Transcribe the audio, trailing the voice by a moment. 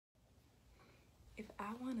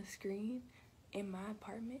I want to scream in my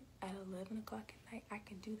apartment at 11 o'clock at night, I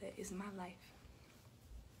can do that. It's my life.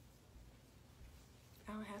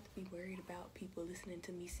 I don't have to be worried about people listening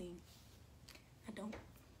to me sing. I don't.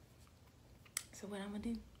 So what I'm going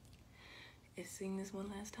to do is sing this one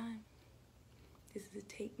last time. This is a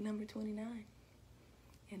take number 29.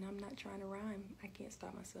 And I'm not trying to rhyme. I can't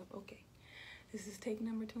stop myself. Okay. This is take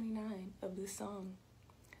number 29 of this song,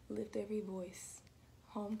 Lift Every Voice,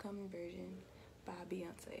 Homecoming version by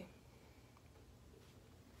Beyoncé.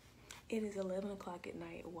 It is 11 o'clock at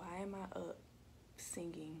night. Why am I up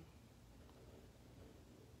singing?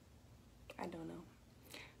 I don't know.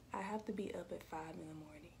 I have to be up at 5 in the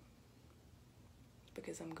morning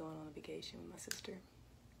because I'm going on a vacation with my sister.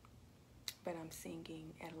 But I'm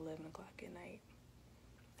singing at 11 o'clock at night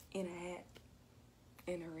in a hat,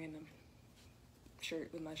 in a random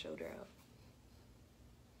shirt with my shoulder out.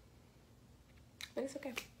 But it's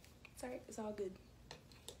okay. It's alright. It's all good.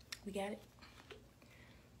 We got it.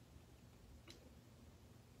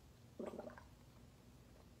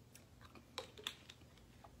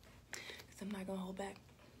 I'm not gonna hold back.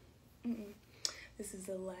 This is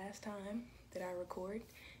the last time that I record,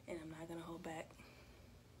 and I'm not gonna hold back.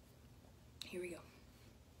 Here we go.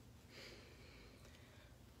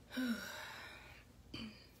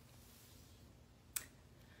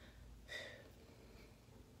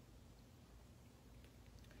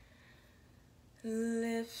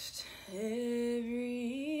 Lift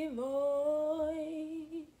every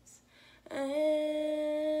voice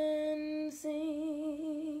and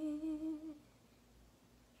sing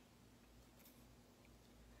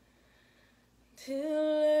till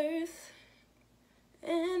earth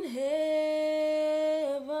and heaven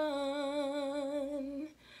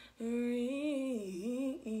ring.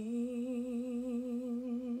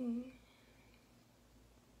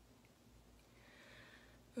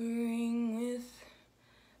 Ring with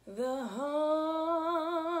the harmony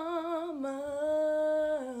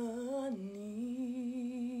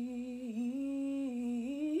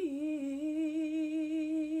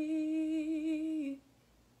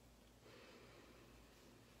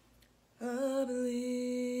of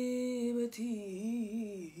liberty.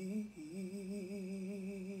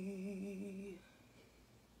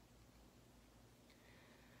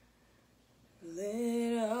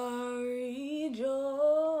 Let our rejoicing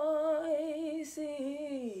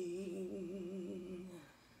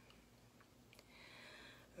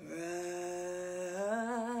rise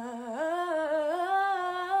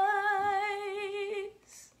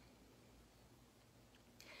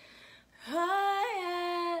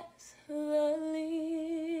high as the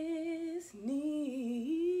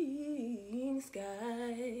listening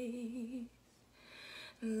skies.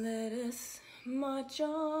 Let us march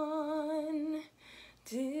on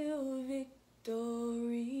till